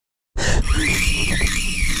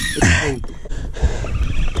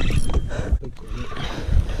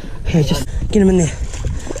Here, just get him in there.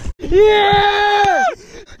 Yeah!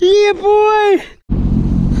 Yeah, boy!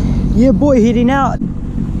 Yeah, boy, heading out.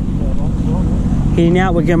 Heading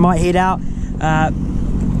out, might head out.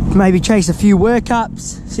 Maybe chase a few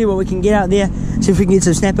workups, see what we can get out there. See if we can get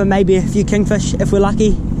some snapper, maybe a few kingfish if we're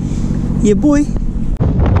lucky. Yeah, boy.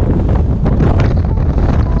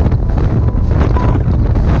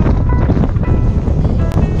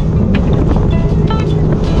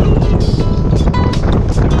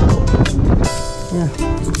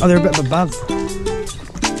 Oh, they're a bit above.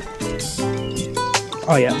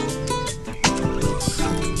 Oh, yeah.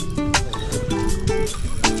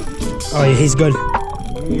 Oh, yeah, he's good.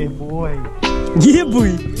 Yeah, boy. Yeah, boy.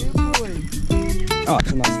 Yeah, boy. Oh,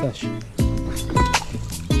 it's a nice fish.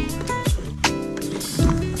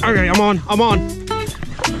 Okay, I'm on.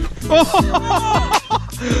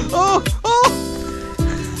 Oh,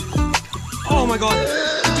 Oh my god.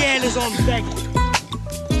 Dan is on back.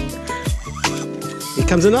 here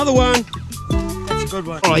comes another one. That's a good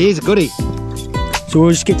one. Oh, he's a goodie. So we'll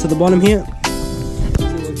just get to the bottom here.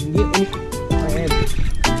 See what we can get.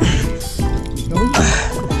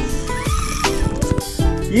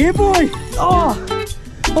 Yeah, boy.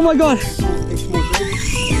 Oh my god.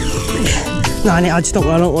 No, I just don't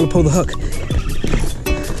want to pull the hook.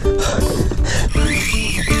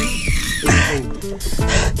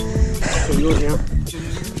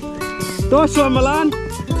 Nice one, Milan.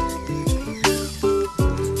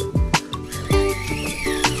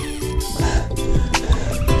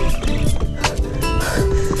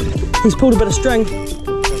 He's pulled a bit of string.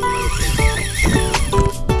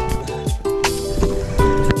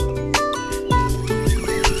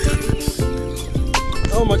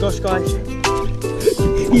 Oh my gosh, guys.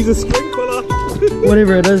 He's a string puller.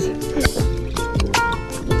 Whatever it is.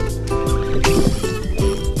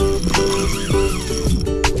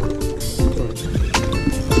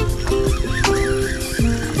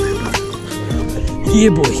 Yeah,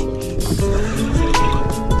 boy.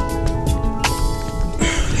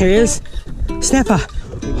 Here he is. Snapper.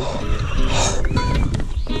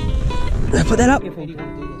 Put that up.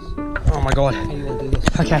 Oh my god.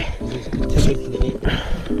 Okay.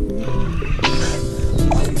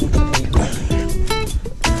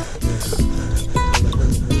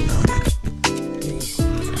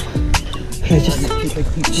 Here,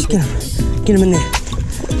 just get him in there.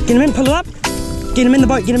 Get him in, pull it up. Get him in the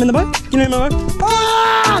boat, get him in the boat. Get him in the boat.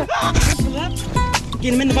 Ah! Pull it up.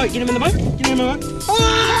 Get him in the boat, get him in the boat. Get him in the boat.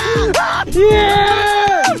 Ah!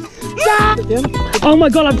 Yeah! Oh my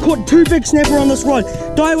god, I've caught 2 big snapper on this rod.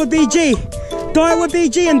 Daiwa BG. Daiwa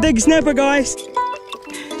BG and big snapper, guys.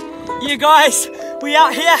 Yeah, guys, we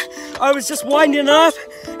out here. I was just winding it up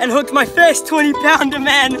and hooked my first 20-pounder,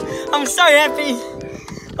 man. I'm so happy.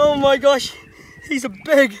 Oh my gosh, he's a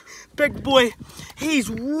big boy. He's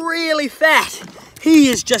really fat. He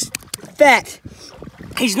is just fat.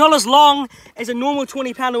 He's not as long as a normal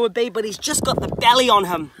 20-pounder would be, but he's just got the belly on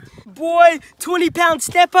him. Boy, 20-pound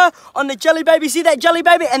snapper on the jelly baby. See that jelly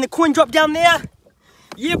baby and the coin drop down there?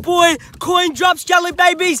 Yeah, boy, coin drops, jelly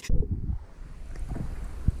babies.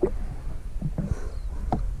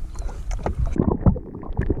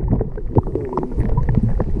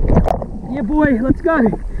 Yeah, boy, let's go.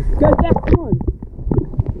 Go back, come on.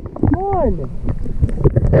 Come on.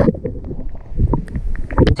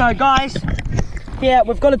 So, guys, yeah,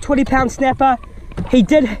 we've got a 20-pound snapper.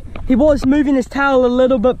 He was moving his tail a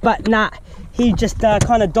little bit, but nah, he just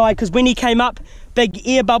kind of died because when he came up, big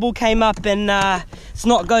air bubble came up and it's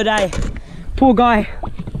not good, eh? Poor guy.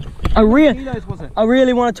 I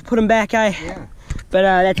really wanted to put him back, eh? Yeah. But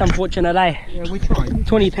that's unfortunate, eh? Yeah, we tried.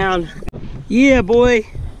 20 pound. Yeah, boy.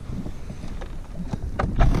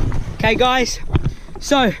 Okay, guys.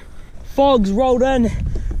 So, fog's rolled in.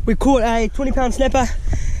 We caught a 20-pound snapper.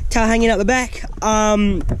 Tail hanging out the back.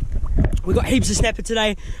 We got heaps of snapper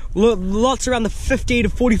today. Lots around the 50 to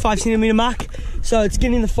 45 centimeter mark. So it's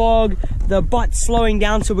getting the fog. The bite's slowing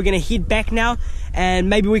down, so we're gonna head back now, and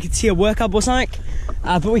maybe we could see a workup or something.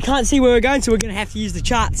 But we can't see where we're going, so we're gonna have to use the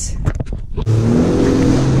charts.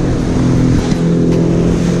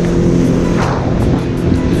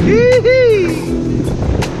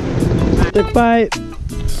 Big bite.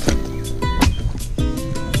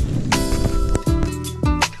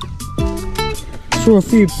 Saw a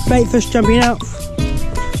few bait fish jumping out,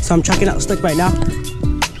 so I'm chucking out the stick bait now.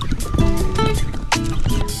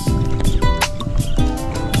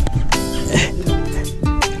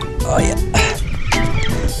 Oh yeah.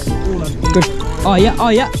 Good. Oh yeah, oh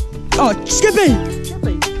yeah. Oh, Skippy!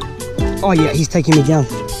 Oh yeah, he's taking me down.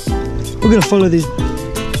 We're gonna follow these.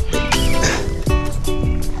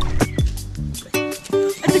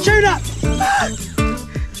 tuna!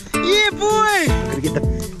 Yeah, boy! Gotta get the...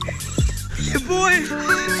 Yeah, boy!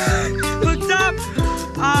 Hooked up!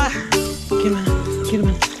 Get him in. Get him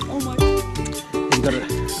in. Oh my god. You got it.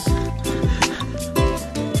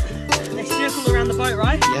 They circle around the boat,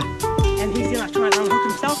 right? Yeah. And he's gonna try and unhook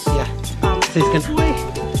himself. Yeah. So he's gonna... Boy,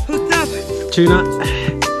 hooked up! Tuna.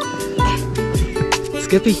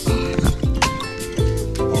 Skippy.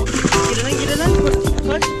 Get it in,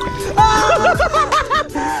 push.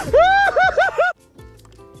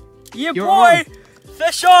 Yeah, You're boy! on.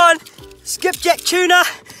 Fish on! Skipjack tuna,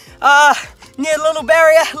 near the little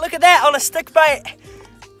barrier. Look at that on a stick bait.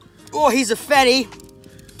 Oh, he's a fatty.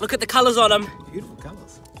 Look at the colours on him. Beautiful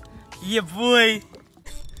colours. Yeah, boy.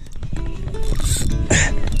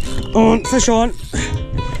 On, fish on.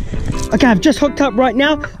 Okay, I've just hooked up right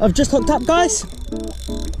now. I've just hooked up, guys.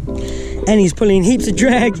 And he's pulling heaps of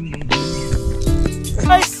drag.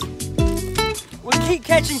 Guys, we keep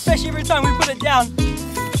catching fish every time we put it down.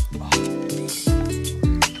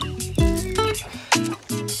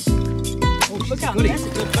 Oh, look out, that's a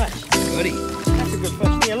good fish. Goody. That's a good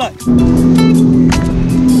fish. Here, look.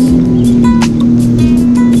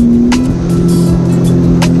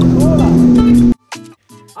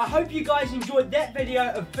 I hope you guys enjoyed that video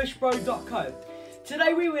of Fishbro.co.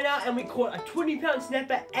 Today we went out and we caught a 20-pound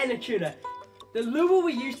snapper and a tuna. The lure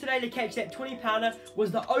we used today to catch that 20-pounder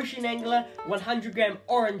was the Oceanangler 100-gram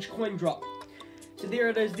orange coin drop. So there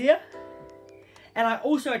it is there. And I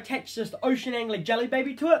also attached this Oceanangler jelly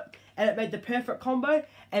baby to it, and it made the perfect combo,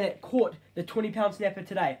 and it caught the 20-pound snapper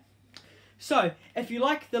today. So, if you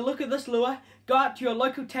like the look of this lure, go out to your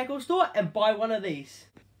local tackle store and buy one of these.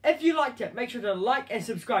 If you liked it, make sure to like and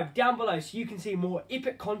subscribe down below so you can see more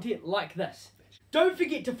epic content like this. Don't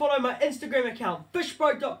forget to follow my Instagram account,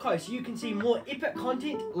 fishbro.co, so you can see more epic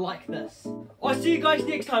content like this. I'll see you guys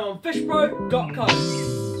next time on fishbro.co.